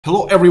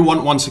Hello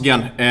everyone, once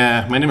again,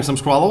 my name is Sam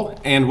Squallow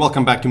and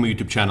welcome back to my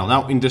YouTube channel.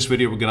 Now in this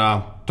video we're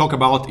gonna talk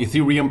about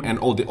Ethereum and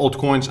all the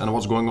altcoins and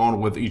what's going on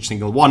with each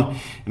single one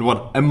and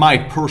what am I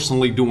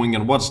personally doing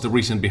and what's the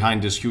reason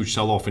behind this huge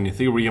sell-off in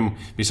Ethereum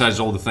besides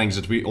all the things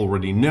that we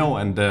already know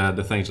and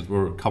the things that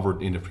were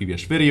covered in the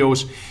previous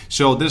videos.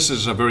 So this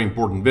is a very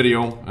important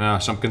video,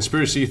 some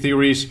conspiracy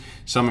theories,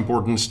 some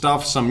important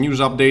stuff, some news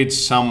updates,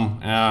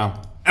 some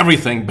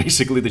everything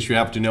basically that you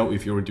have to know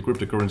if you're into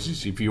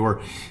cryptocurrencies, if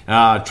you're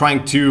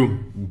trying to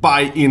buy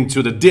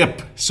into the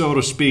dip, so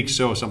to speak.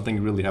 So something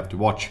you really have to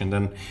watch. And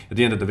then at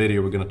the end of the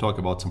video, we're going to talk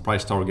about some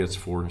price targets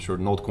for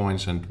certain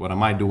altcoins and what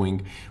am I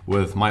doing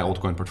with my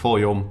altcoin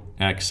portfolio,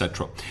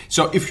 etc.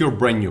 So if you're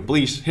brand new,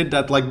 please hit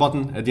that like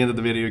button. At the end of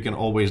the video, you can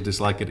always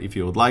dislike it if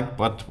you would like,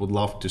 but would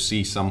love to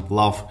see some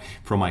love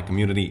from my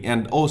community.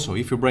 And also,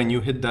 if you're brand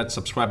new, hit that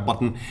subscribe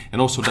button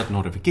and also that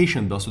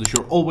notification bell so that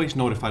you're always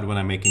notified when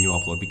I make a new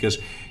upload, because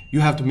you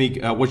have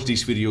to watch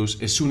these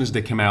videos as soon as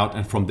they come out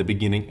and from the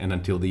beginning and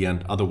until the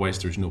end. Otherwise,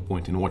 there's no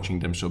point in watching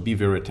them. So be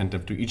very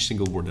attentive to each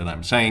single word that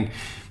I'm saying,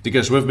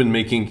 because we've been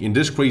making, in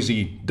this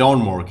crazy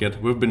down market,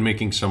 we've been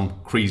making some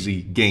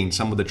crazy gains.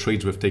 Some of the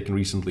trades we've taken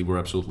recently were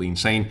absolutely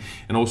insane.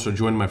 And also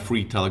join my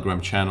free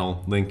Telegram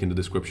channel, link in the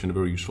description, a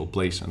very useful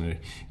place and a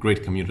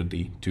great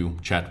community to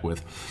chat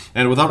with.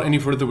 And without any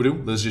further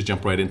ado, let's just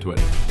jump right into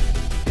it.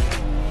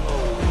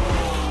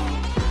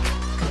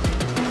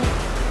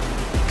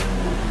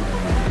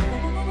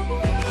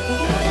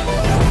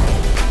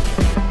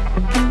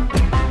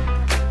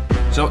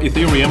 So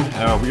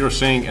Ethereum, we are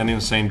seeing an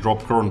insane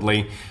drop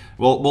currently.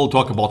 Well, we'll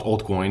talk about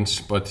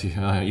altcoins, but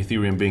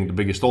Ethereum being the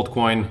biggest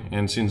altcoin,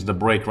 and since the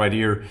break right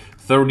here,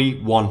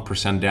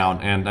 31%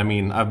 down. And I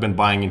mean, I've been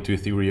buying into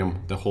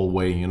Ethereum the whole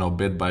way, you know,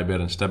 bit by bit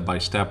and step by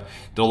step.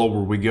 The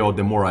lower we go,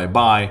 the more I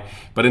buy.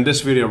 But in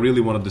this video, I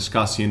really want to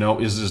discuss, you know,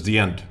 is this the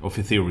end of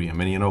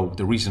Ethereum? And you know,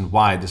 the reason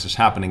why this is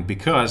happening,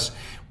 because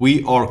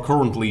we are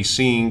currently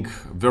seeing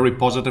very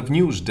positive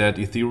news that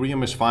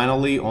Ethereum is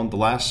finally on the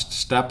last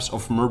steps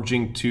of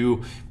merging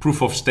to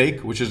proof of stake,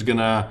 which is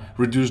gonna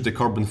reduce the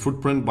carbon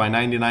footprint by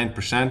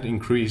 99%,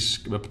 increase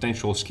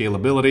potential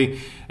scalability,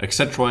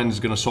 etc., and is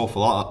gonna solve a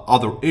lot of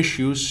other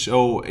issues.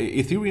 So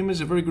Ethereum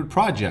is a very good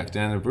project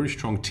and a very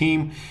strong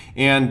team,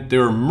 and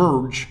their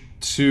merge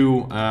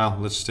to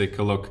let's take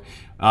a look.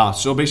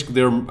 So basically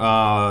their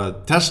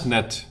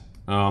testnet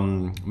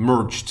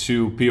merge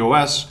to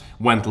POS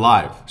went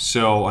live,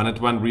 so, and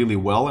it went really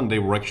well and they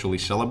were actually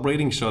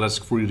celebrating, so that's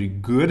pretty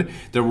good.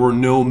 There were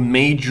no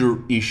major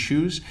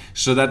issues,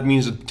 so that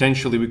means that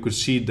potentially we could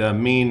see the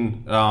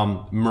main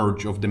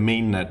merge of the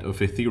mainnet of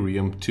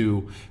Ethereum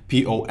to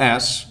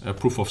POS,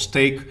 proof of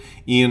stake,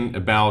 in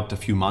about a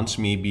few months,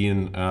 maybe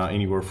in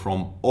anywhere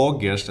from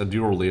August at the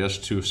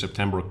earliest to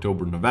September,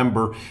 October,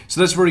 November.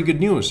 So that's very good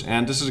news,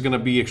 and this is going to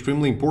be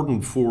extremely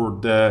important for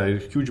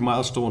the huge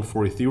milestone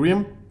for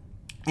Ethereum.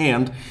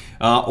 And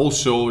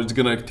also it's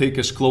gonna take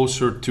us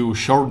closer to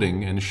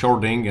sharding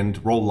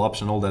and roll-ups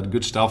and all that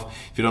good stuff.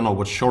 If you don't know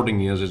what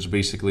sharding is, it's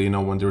basically, you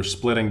know, when they're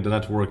splitting the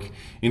network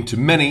into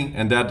many,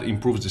 and that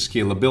improves the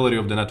scalability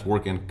of the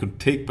network and could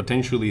take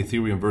potentially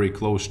Ethereum very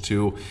close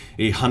to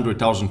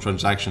 100,000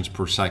 transactions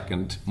per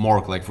second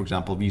mark, like for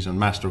example Visa and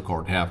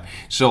MasterCard have.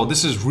 So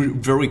this is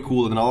very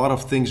cool, and a lot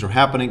of things are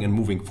happening and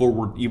moving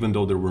forward, even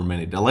though there were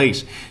many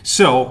delays.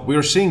 So we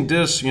are seeing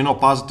this, you know,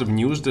 positive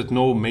news that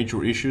no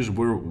major issues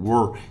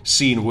were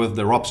seen with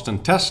the Robston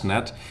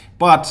testnet,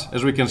 but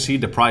as we can see,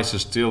 the price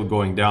is still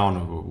going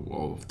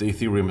down. The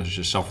Ethereum is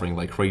just suffering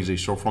like crazy.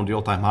 So from the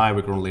all-time high,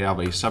 we currently have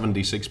a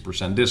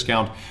 76%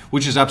 discount,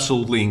 which is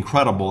absolutely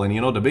incredible. And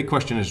you know, the big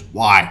question is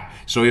why?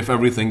 So if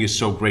everything is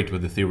so great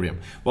with Ethereum,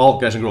 well,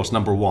 guys and girls,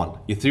 number one,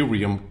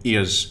 Ethereum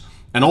is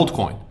an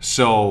altcoin,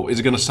 so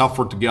it's going to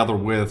suffer together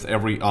with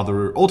every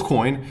other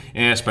altcoin,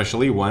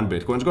 especially when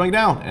Bitcoin is going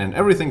down, and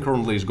everything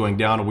currently is going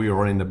down. We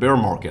are in the bear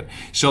market,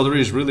 so there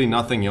is really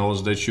nothing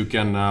else that you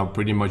can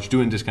pretty much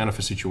do in this kind of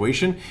a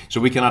situation. So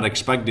we cannot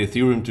expect the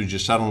Ethereum to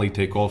just suddenly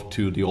take off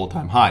to the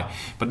all-time high.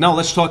 But now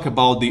let's talk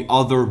about the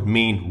other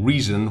main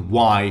reason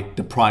why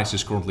the price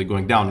is currently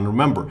going down. And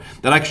remember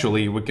that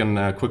actually we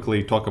can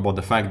quickly talk about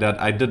the fact that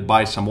I did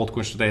buy some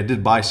altcoins today. I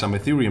did buy some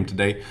Ethereum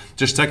today,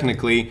 just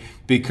technically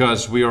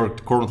because we are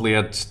currently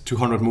at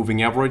 200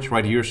 moving average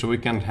right here, so we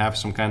can have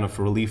some kind of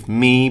relief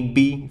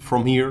maybe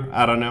from here.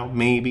 I don't know,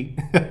 maybe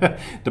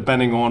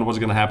depending on what's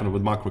going to happen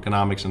with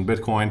macroeconomics and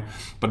Bitcoin.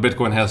 But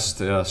Bitcoin has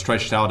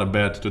stretched out a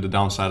bit to the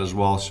downside as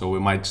well, so we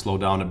might slow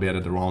down a bit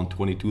at around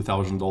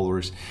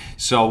 $22,000.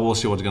 So we'll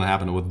see what's going to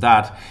happen with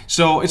that.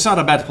 So it's not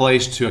a bad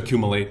place to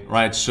accumulate,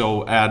 right?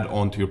 So add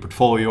on to your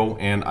portfolio,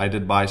 and I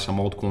did buy some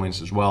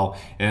altcoins as well.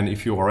 And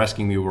if you are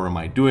asking me where am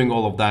I doing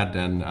all of that,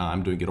 then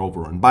I'm doing it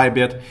over on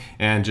Bybit.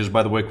 And just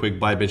by the way, quick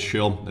Bybit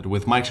shill that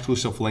with my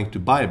exclusive link to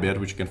Bybit,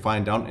 which you can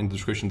find down in the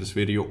description of this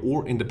video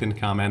or in the pinned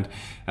comment,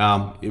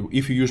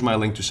 if you use my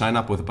link to sign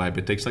up with Bybit,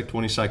 it takes like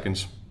 20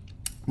 seconds.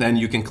 then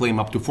you can claim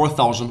up to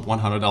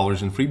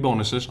 $4,100 in free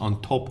bonuses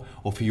on top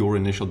of your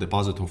initial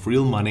deposit of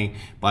real money.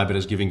 Bybit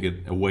is giving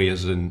it away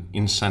as an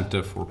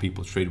incentive for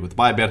people to trade with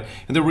Bybit,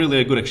 and they're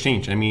really a good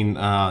exchange. I mean,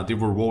 they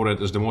were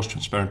voted as the most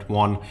transparent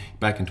one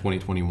back in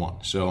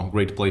 2021. So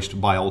great place to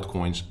buy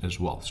altcoins as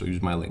well. So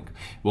use my link.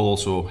 Will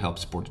also help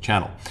support the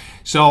channel.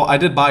 So I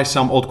did buy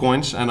some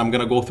altcoins, and I'm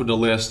gonna go through the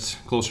list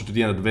closer to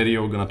the end of the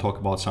video. We're gonna talk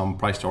about some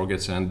price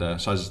targets and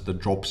sizes of the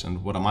drops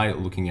and what am I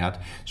looking at.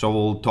 So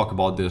we'll talk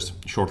about this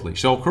shortly.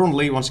 So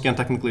currently, once again,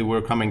 technically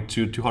we're coming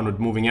to 200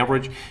 moving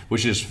average,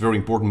 which is very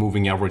important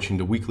moving average in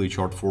the weekly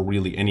chart for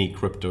really any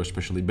crypto,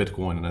 especially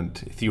Bitcoin, and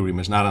Ethereum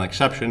is not an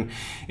exception.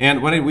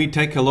 And when we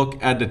take a look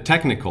at the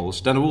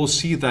technicals, then we'll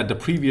see that the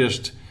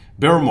previous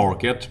bear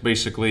market,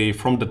 basically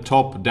from the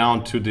top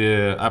down to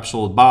the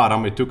absolute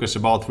bottom, it took us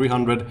about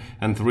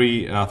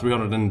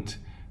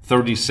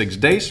 336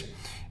 days.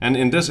 And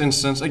in this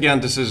instance,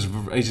 again, this is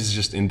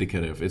just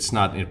indicative. It's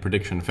not a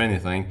prediction of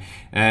anything.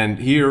 And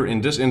here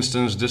in this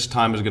instance, this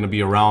time is going to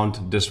be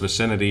around this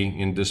vicinity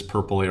in this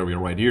purple area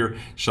right here.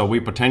 So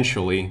we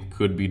potentially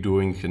could be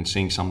doing and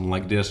seeing something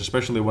like this,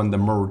 especially when the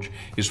merge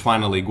is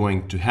finally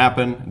going to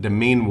happen, the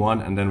main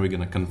one, and then we're going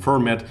to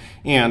confirm it.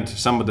 And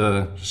some of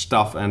the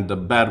stuff and the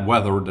bad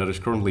weather that is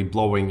currently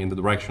blowing in the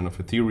direction of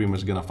Ethereum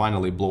is going to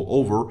finally blow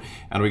over.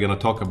 And we're going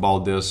to talk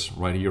about this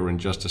right here in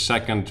just a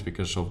second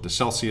because of the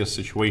Celsius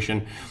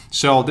situation.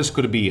 So this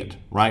could be it,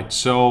 right?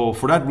 So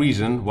for that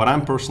reason, what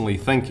I'm personally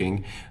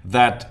thinking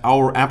that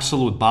our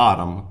absolute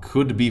bottom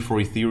could be for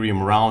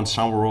Ethereum around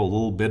somewhere a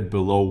little bit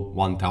below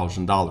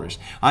 $1,000.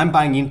 I'm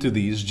buying into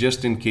these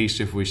just in case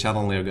if we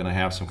suddenly are going to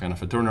have some kind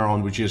of a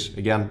turnaround, which is,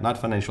 again, not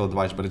financial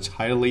advice, but it's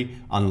highly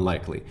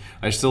unlikely.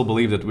 I still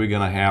believe that we're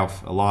going to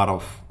have a lot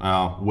of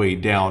way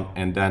down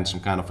and then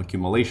some kind of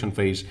accumulation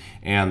phase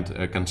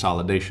and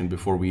consolidation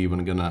before we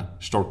even going to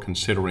start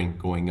considering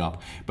going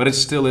up. But it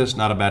still is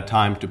not a bad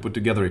time to put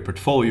together a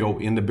portfolio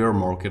in the bear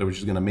market, which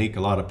is going to make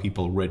a lot of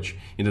people rich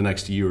in the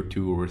next year,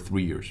 2 or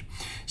 3 years.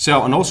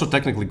 So, and also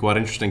technically quite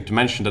interesting to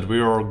mention that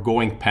we are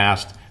going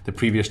past the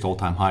previous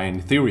all-time high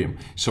in Ethereum.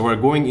 So we're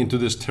going into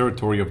this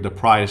territory of the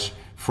price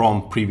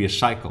from previous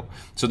cycle.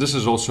 So this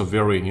is also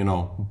very,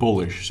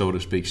 bullish, so to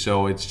speak.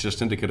 So it's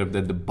just indicative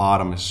that the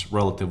bottom is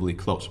relatively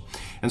close.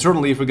 And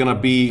certainly if we're gonna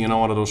be,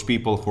 one of those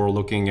people who are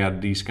looking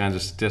at these kinds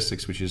of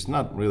statistics, which is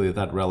not really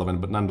that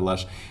relevant, but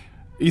nonetheless,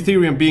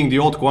 Ethereum being the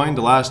altcoin,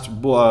 the last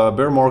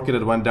bear market,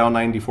 it went down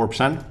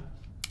 94%.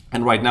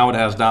 And right now it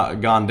has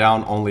gone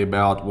down only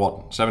about,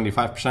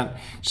 75%?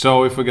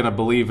 So if we're going to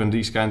believe in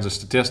these kinds of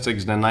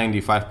statistics, then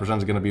 95%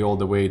 is going to be all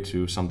the way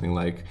to something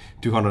like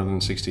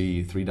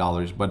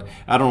 $263. But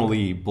I don't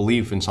really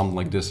believe in something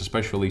like this,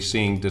 especially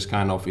seeing this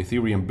kind of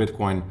Ethereum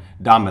Bitcoin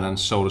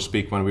dominance, so to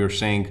speak, when we're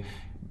seeing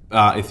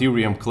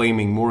Ethereum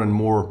claiming more and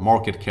more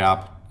market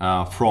cap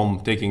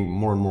from taking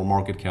more and more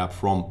market cap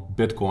from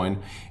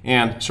Bitcoin.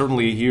 And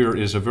certainly here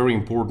is a very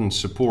important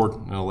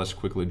support. Now let's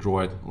quickly draw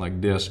it like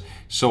this.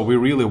 So we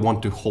really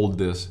want to hold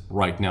this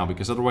right now,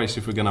 because otherwise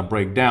if we're gonna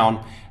break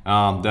down,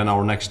 then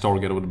our next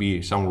target would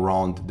be somewhere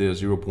around the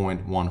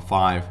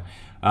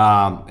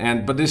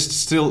 0.15. But this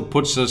still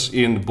puts us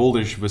in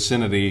bullish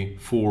vicinity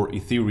for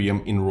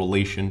Ethereum in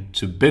relation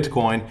to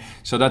Bitcoin.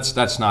 So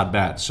that's not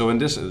bad. So in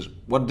this is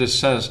what this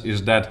says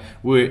is that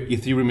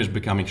Ethereum is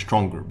becoming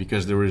stronger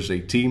because there is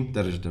a team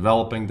that is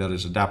developing, that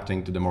is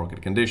adapting to the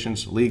market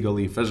conditions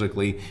legally,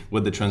 physically,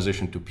 with the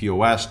transition to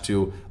POS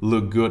to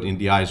look good in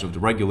the eyes of the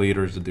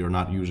regulators, that they're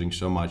not using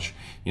so much,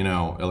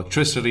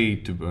 electricity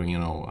to,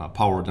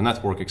 power the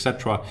network,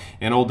 etc.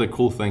 And all the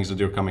cool things that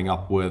they're coming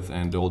up with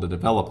and all the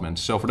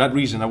developments. So for that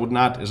reason, I would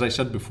not, as I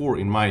said before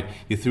in my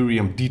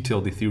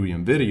detailed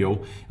Ethereum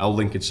video, I'll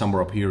link it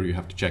somewhere up here. You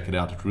have to check it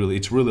out.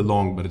 It's really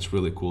long, but it's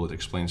really cool. It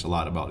explains a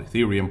lot about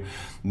Ethereum.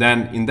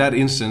 Then in that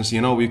instance,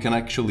 we can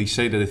actually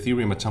say that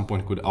Ethereum at some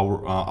point could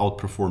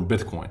outperform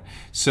Bitcoin.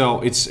 So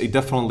it's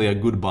definitely a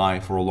good buy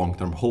for a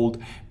long-term hold.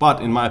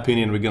 But in my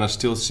opinion, we're going to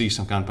still see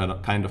some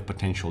kind of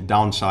potential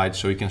downside.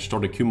 So you can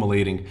start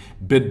accumulating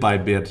bit by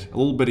bit, a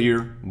little bit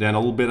here, then a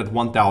little bit at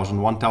 $1,000.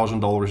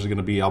 $1,000 is going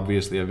to be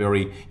obviously a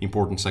very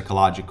important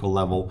psychological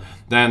level.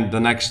 Then the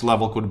next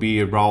level could be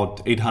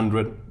about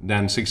 800,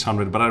 then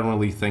 600. But I don't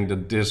really think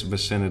that this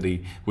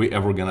vicinity we're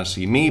ever going to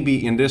see.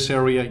 Maybe in this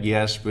area,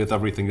 yes, with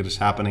everything that is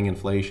happening,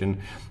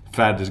 inflation,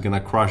 Fed is going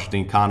to crush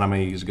the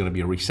economy, is going to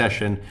be a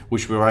recession,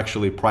 which we're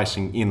actually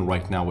pricing in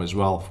right now as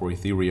well for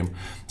Ethereum.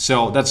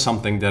 So that's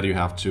something that you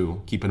have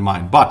to keep in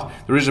mind. But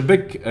there is a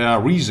big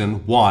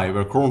reason why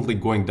we're currently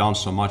going down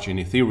so much in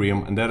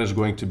Ethereum, and that is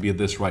going to be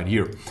this right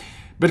here.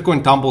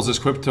 Bitcoin tumbles as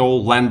crypto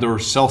lender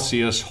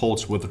Celsius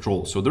holds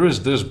withdrawal. So there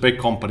is this big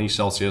company,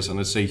 Celsius, and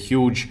it's a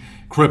huge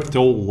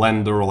crypto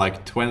lender,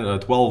 like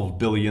 $12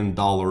 billion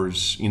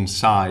in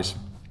size.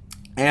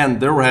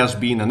 And there has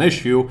been an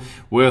issue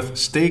with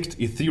staked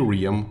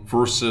Ethereum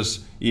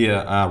versus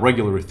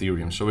regular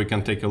Ethereum. So we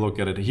can take a look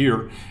at it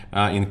here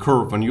in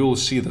curve, and you'll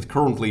see that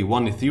currently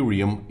one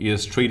Ethereum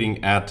is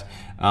trading at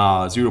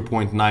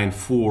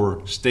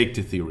 0.94 staked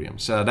Ethereum.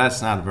 So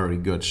that's not very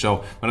good.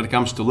 So when it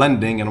comes to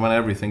lending and when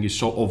everything is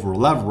so over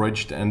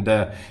leveraged, and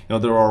there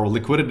are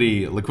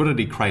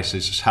liquidity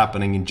crises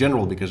happening in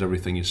general because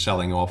everything is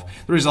selling off,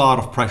 there is a lot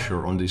of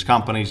pressure on these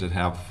companies that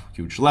have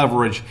huge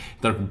leverage.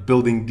 They're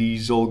building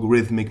these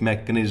algorithmic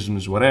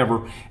mechanisms,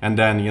 whatever, and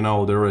then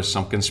there is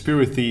some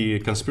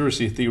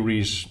conspiracy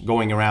theories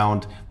going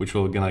around, which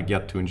we're gonna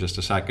get to in just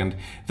a second.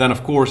 Then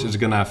of course it's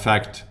gonna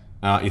affect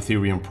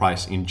Ethereum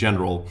price in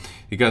general,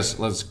 because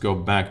let's go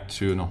back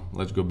to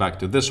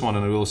this one,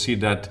 and we'll see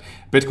that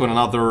Bitcoin and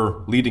other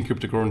leading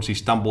cryptocurrencies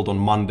stumbled on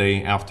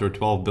Monday after a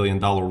 $12 billion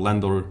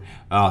lender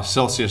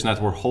Celsius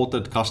network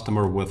halted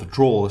customer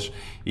withdrawals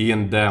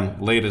in the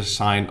latest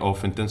sign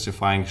of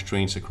intensifying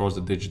strains across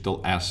the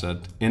digital asset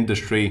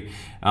industry.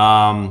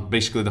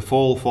 Basically, the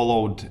fall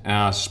followed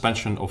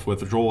suspension of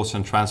withdrawals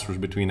and transfers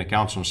between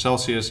accounts on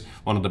Celsius,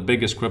 one of the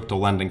biggest crypto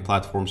lending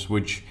platforms,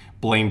 which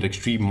blamed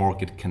extreme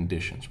market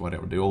conditions.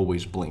 Whatever, they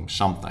always blame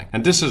something.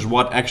 And this is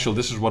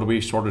what we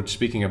started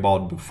speaking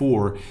about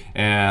before,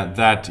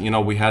 that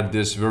we had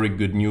this very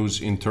good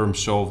news in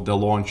terms of the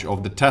launch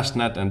of the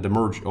testnet and the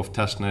merge of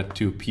testnet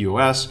to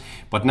POS.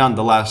 But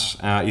nonetheless,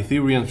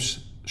 Ethereum's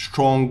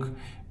strong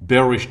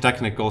bearish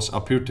technicals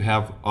appear to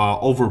have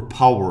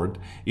overpowered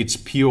its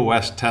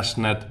POS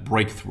testnet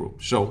breakthrough.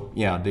 So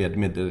yeah, they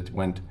admit that it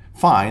went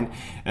fine,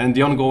 and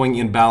the ongoing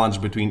imbalance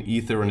between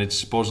Ether and its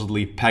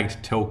supposedly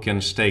pegged token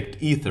staked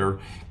Ether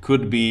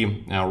could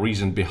be a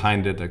reason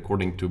behind it,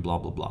 according to blah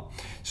blah blah.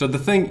 So the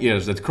thing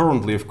is that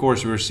currently, of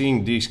course, we're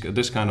seeing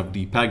this kind of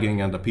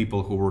depegging, and the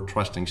people who were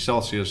trusting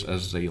Celsius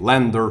as a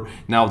lender,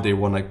 now they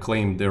want to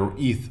claim their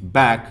ETH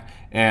back.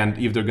 And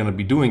if they're going to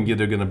be doing it,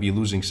 they're going to be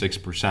losing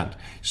 6%.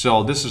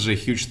 So this is a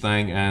huge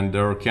thing, and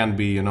there can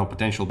be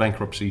potential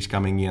bankruptcies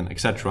coming in,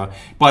 etc.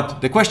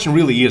 But the question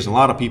really is, a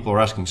lot of people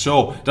are asking,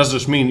 so does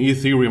this mean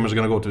Ethereum is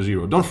going to go to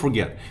zero? Don't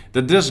forget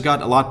that this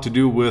got a lot to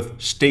do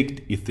with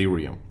staked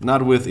Ethereum,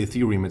 not with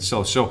Ethereum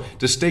itself. So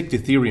the staked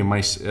Ethereum,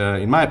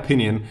 in my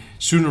opinion,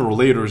 sooner or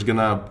later is going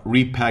to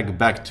repeg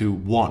back to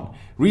 1.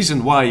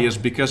 Reason why is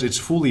because it's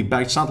fully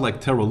backed. It's not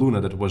like Terra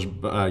Luna that was,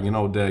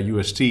 the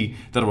UST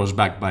that was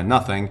backed by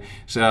nothing.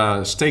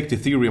 So, staked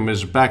Ethereum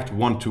is backed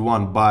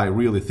 1-to-1 by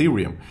real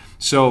Ethereum.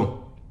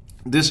 So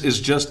this is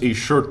just a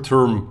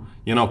short-term,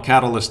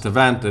 catalyst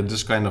event,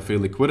 this kind of a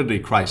liquidity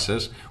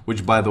crisis,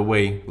 which, by the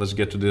way, let's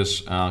get to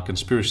this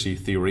conspiracy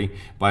theory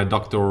by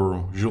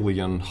Dr.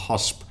 Julian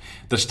Hosp.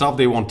 The stuff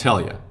they won't tell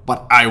you,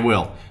 but I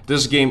will.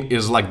 This game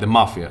is like the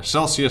mafia.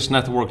 Celsius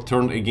network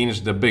turned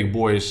against the big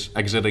boys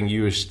exiting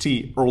UST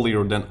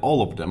earlier than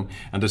all of them.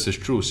 And this is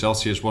true.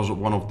 Celsius was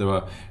one of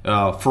the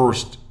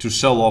first to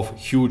sell off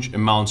huge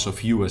amounts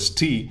of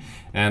UST,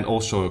 and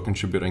also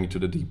contributing to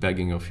the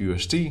depegging of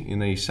UST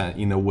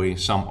in a way.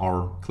 Some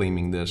are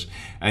claiming this.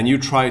 And you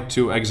try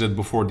to exit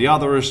before the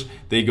others,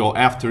 they go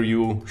after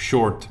you,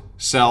 short,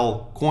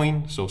 sell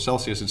coin, so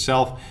Celsius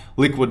itself,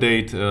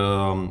 liquidate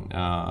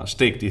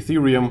staked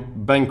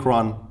Ethereum, bank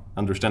run,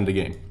 understand the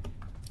game.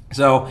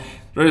 So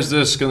there is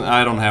this,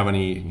 I don't have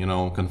any,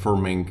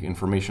 confirming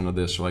information of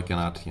this, so I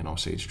cannot,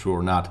 say it's true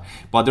or not.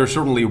 But there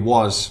certainly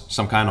was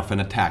some kind of an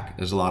attack,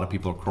 as a lot of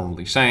people are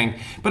currently saying.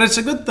 But it's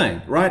a good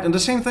thing, right? And the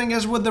same thing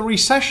as with the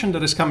recession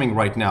that is coming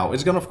right now.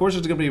 It's going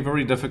to be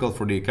very difficult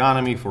for the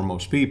economy, for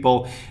most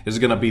people. It's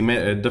going to be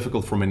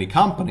difficult for many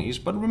companies.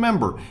 But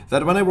remember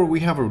that whenever we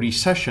have a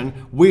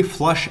recession, we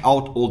flush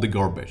out all the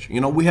garbage.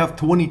 We have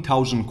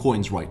 20,000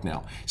 coins right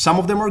now. Some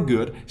of them are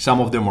good, some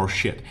of them are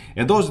shit.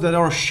 And those that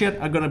are shit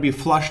are going to be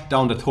flushed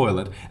down the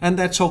toilet, and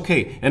that's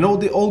okay. And all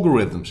the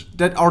algorithms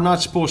that are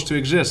not supposed to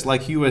exist,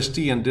 like UST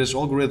and this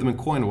algorithmic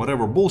coin,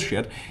 whatever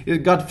bullshit, it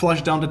got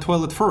flushed down the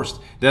toilet first.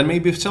 Then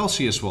maybe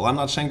Celsius will. I'm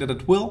not saying that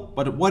it will,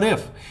 but what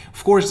if?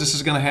 Of course, this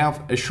is going to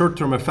have a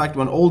short-term effect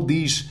when all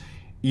these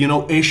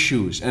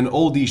issues and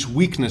all these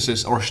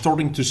weaknesses are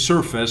starting to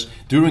surface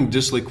during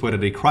this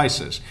liquidity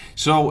crisis.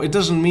 So it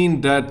doesn't mean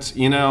that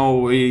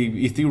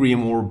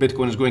Ethereum or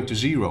Bitcoin is going to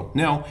zero.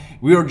 No,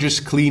 we are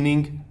just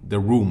cleaning the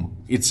room.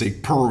 It's a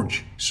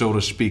purge, so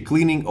to speak,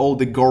 cleaning all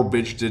the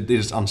garbage that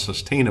is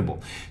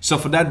unsustainable. So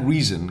for that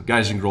reason,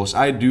 guys and girls,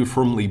 I do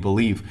firmly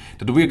believe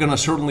that we're going to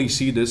certainly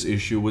see this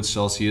issue with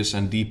Celsius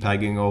and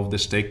depegging of the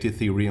staked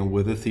Ethereum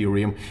with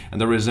Ethereum. And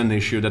there is an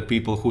issue that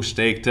people who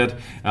staked it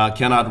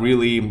cannot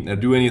really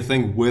do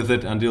anything with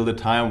it until the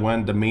time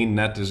when the main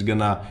net is going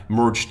to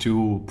merge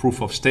to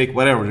proof of stake,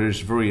 whatever.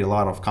 There's a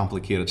lot of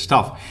complicated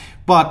stuff.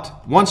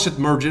 But once it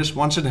merges,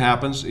 once it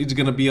happens, it's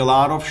going to be a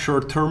lot of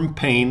short-term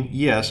pain,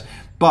 yes.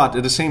 But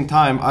at the same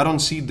time, I don't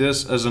see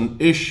this as an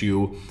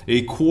issue,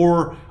 a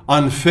core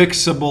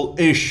unfixable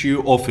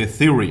issue of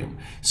Ethereum.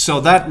 So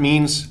that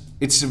means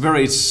it's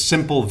very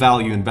simple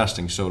value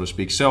investing, so to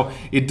speak. So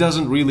it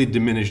doesn't really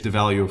diminish the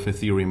value of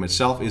Ethereum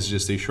itself. It's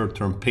just a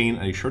short-term pain,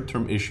 a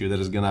short-term issue that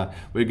is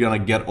we're gonna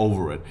get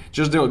over it.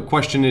 Just the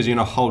question is,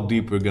 how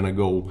deep we're gonna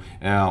go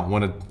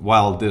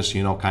while this,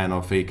 kind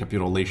of a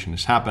capitulation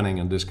is happening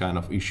and this kind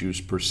of issues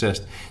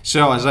persist.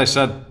 So as I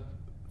said,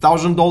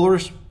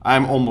 $1,000,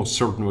 I'm almost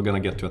certain we're gonna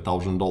get to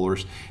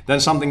 $1,000. Then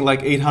something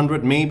like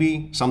 800,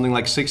 maybe something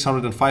like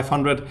 600 and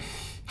 500.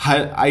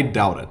 I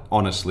doubt it,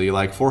 honestly.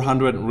 Like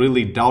 400,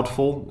 really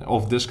doubtful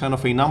of this kind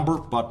of a number,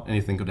 but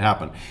anything could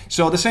happen.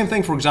 So the same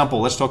thing, for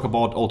example, let's talk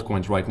about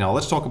altcoins right now.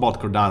 Let's talk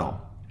about Cardano.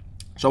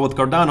 So with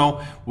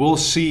Cardano, we'll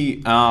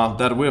see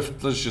that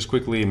let's just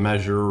quickly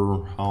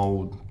measure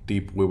how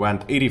deep we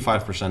went,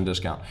 85%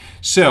 discount.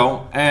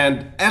 So,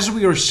 and as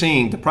we are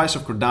seeing the price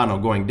of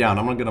Cardano going down,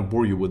 I'm not gonna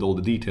bore you with all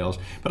the details,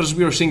 but as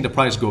we are seeing the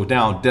price go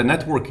down, the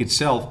network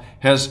itself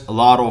has a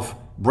lot of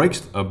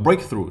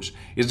breakthroughs.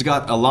 It's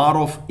got a lot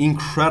of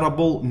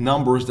incredible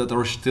numbers that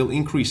are still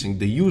increasing.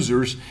 The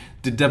users,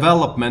 the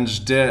developments,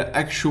 the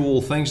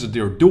actual things that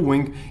they're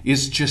doing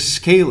is just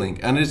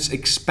scaling, and it's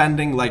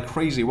expanding like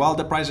crazy while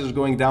the price is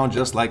going down,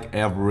 just like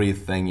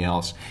everything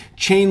else.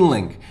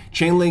 Chainlink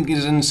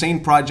is an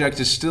insane project.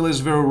 It still is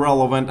very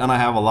relevant, and I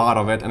have a lot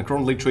of it, and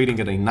currently trading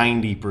at a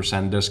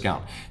 90%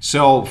 discount.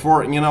 So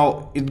for, you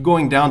know, it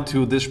going down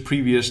to this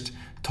previous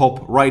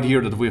top right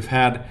here that we've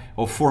had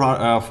of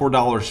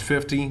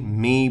 $4.50,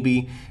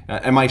 maybe.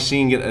 Am I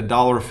seeing it at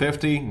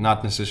 $1.50?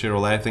 Not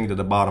necessarily. I think that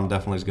the bottom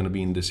definitely is going to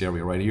be in this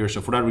area right here. So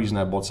for that reason,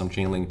 I bought some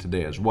Chainlink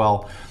today as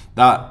well.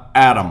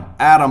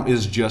 Atom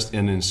is just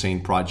an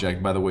insane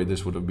project. By the way,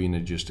 this would have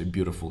been just a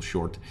beautiful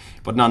short.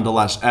 But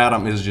nonetheless,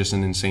 Atom is just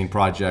an insane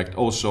project.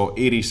 Also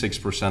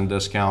 86%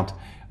 discount.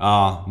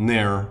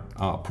 Nair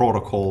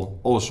protocol,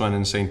 also an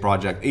insane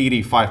project,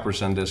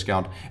 85%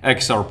 discount.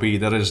 XRP,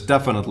 that is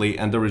definitely,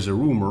 and there is a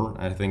rumor,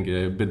 I think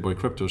BitBoy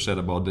Crypto said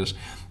about this,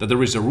 that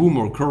there is a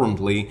rumor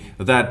currently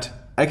that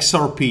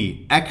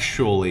XRP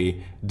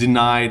actually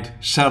denied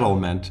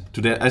settlement to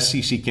the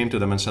SEC, came to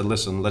them and said,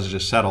 listen, let's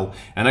just settle.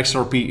 And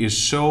XRP is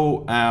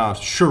so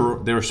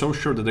sure, they're so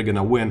sure that they're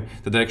gonna win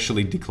that they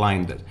actually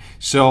declined it.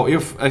 So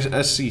if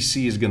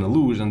SEC is gonna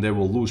lose, and they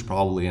will lose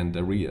probably, and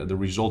the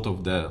result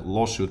of the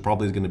lawsuit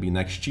probably is gonna be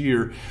next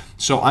year.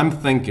 So I'm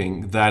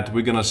thinking that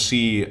we're gonna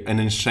see an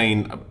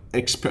insane,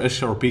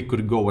 XRP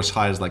could go as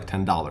high as like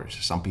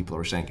 $10. Some people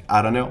are saying,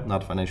 I don't know,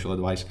 not financial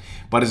advice,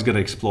 but it's gonna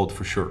explode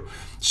for sure.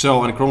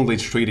 So, and currently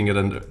it's trading at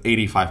an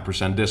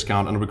 85%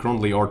 discount, and we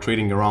currently are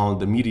trading around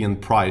the median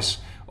price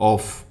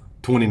of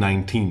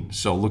 2019.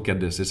 So look at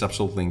this, it's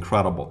absolutely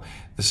incredible.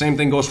 The same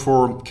thing goes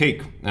for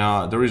Cake.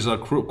 There is a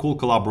cool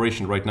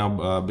collaboration right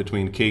now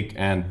between Cake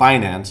and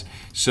Binance.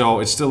 So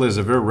it still is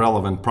a very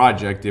relevant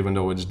project, even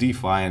though it's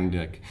DeFi,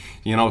 and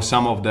you know,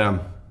 some of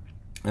the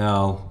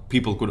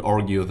people could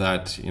argue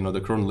that, you know,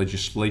 the current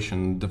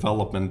legislation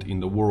development in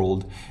the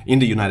world, in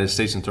the United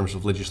States in terms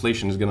of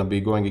legislation, is going to be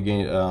going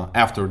again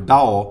after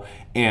DAO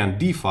and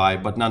DeFi,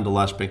 but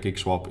nonetheless,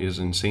 PancakeSwap is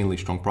an insanely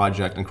strong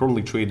project and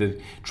currently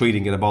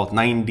trading at about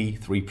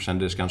 93%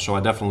 discount. So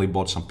I definitely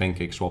bought some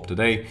PancakeSwap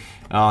today.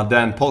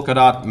 Then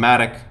Polkadot,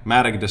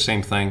 Matic, the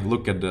same thing.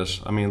 Look at this.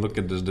 I mean, look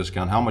at this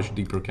discount. How much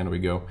deeper can we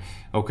go?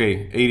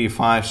 Okay,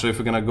 85. So if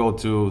we're going to go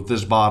to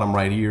this bottom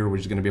right here,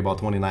 which is going to be about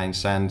 29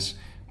 cents,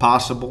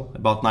 possible,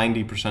 about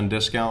 90%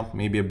 discount,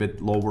 maybe a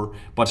bit lower,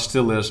 but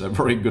still is a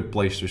very good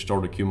place to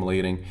start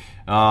accumulating.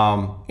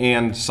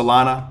 And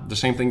Solana, the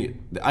same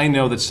thing. I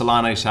know that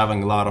Solana is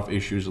having a lot of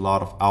issues, a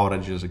lot of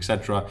outages,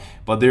 etc.,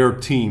 but their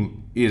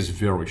team is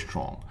very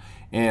strong.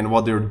 And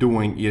what they're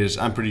doing is,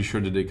 I'm pretty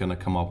sure that they're gonna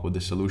come up with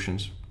the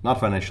solutions. Not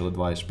financial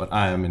advice, but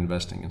I am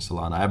investing in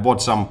Solana. I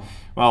bought some,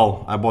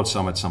 well, I bought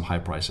some at some high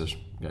prices,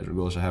 guys,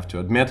 regardless, I have to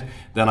admit.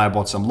 Then I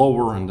bought some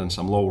lower, and then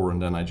some lower,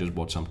 and then I just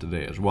bought some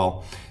today as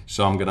well.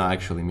 So I'm gonna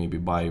actually maybe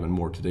buy even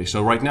more today.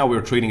 So right now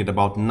we're trading at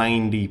about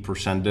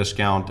 90%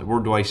 discount. Where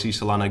do I see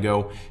Solana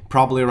go?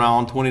 Probably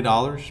around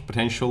 $20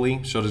 potentially.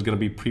 So there's gonna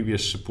be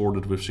previous support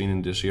that we've seen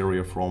in this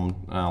area from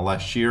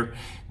last year.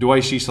 Do I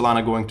see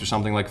Solana going to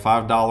something like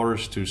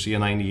 $5 to see a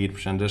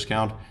 98%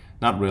 discount?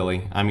 Not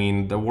really. I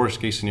mean, the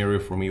worst case scenario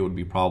for me would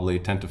be probably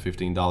 $10 to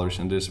 $15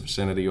 in this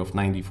vicinity of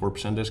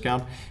 94%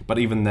 discount. But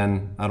even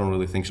then, I don't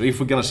really think so. If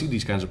we're gonna see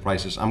these kinds of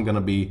prices, I'm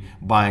gonna be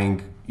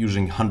buying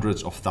using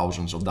hundreds of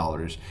thousands of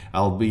dollars.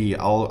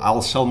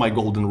 I'll sell my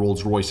golden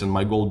Rolls Royce and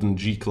my golden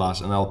G-Class,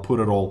 and I'll put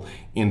it all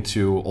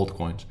into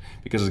altcoins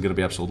because it's gonna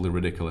be absolutely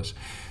ridiculous.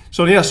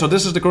 So yeah, so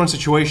this is the current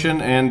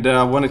situation, and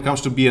when it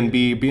comes to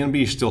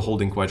BNB is still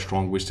holding quite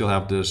strong. We still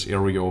have this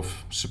area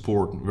of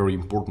support, very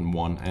important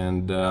one,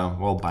 and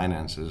well,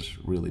 Binance is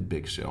really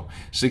big, so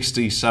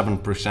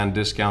 67%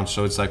 discount,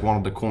 so it's like one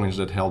of the coins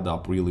that held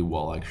up really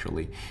well,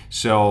 actually.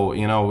 So,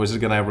 you know, is it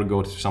gonna ever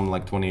go to something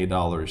like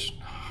 $28?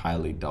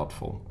 Highly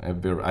doubtful. I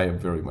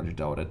very much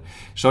doubt it.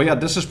 So yeah,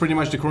 this is pretty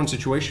much the current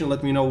situation.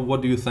 Let me know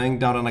what do you think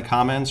down in the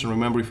comments. And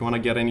remember, if you want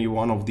to get any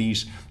one of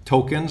these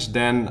tokens,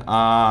 then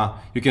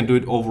you can do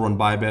it over on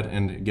Bybit.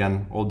 And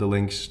again, all the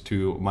links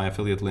to my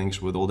affiliate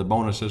links with all the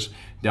bonuses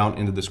down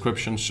in the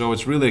description. So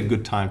it's really a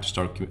good time to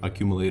start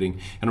accumulating.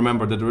 And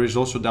remember that there is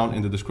also down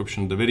in the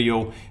description of the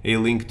video a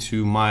link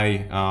to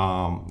my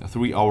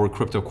 3-hour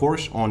crypto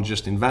course on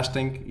just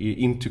investing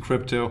into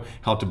crypto,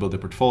 how to build a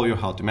portfolio,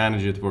 how to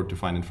manage it, where to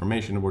find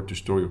information, where to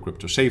store your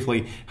crypto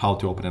safely, how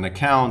to open an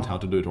account, how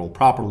to do it all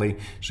properly.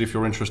 So if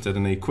you're interested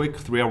in a quick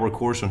 3-hour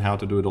course on how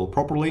to do it all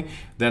properly,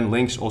 then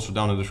links also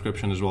down in the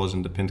description as well as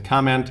in the pinned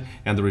comment.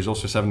 And there is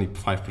also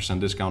 75%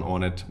 discount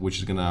on it, which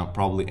is gonna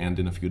probably end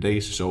in a few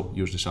days. So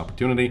use this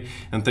opportunity.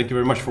 And thank you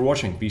very much for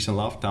watching. Peace and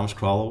love. Thomas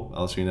Crowell.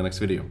 I'll see you in the next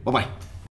video. Bye-bye.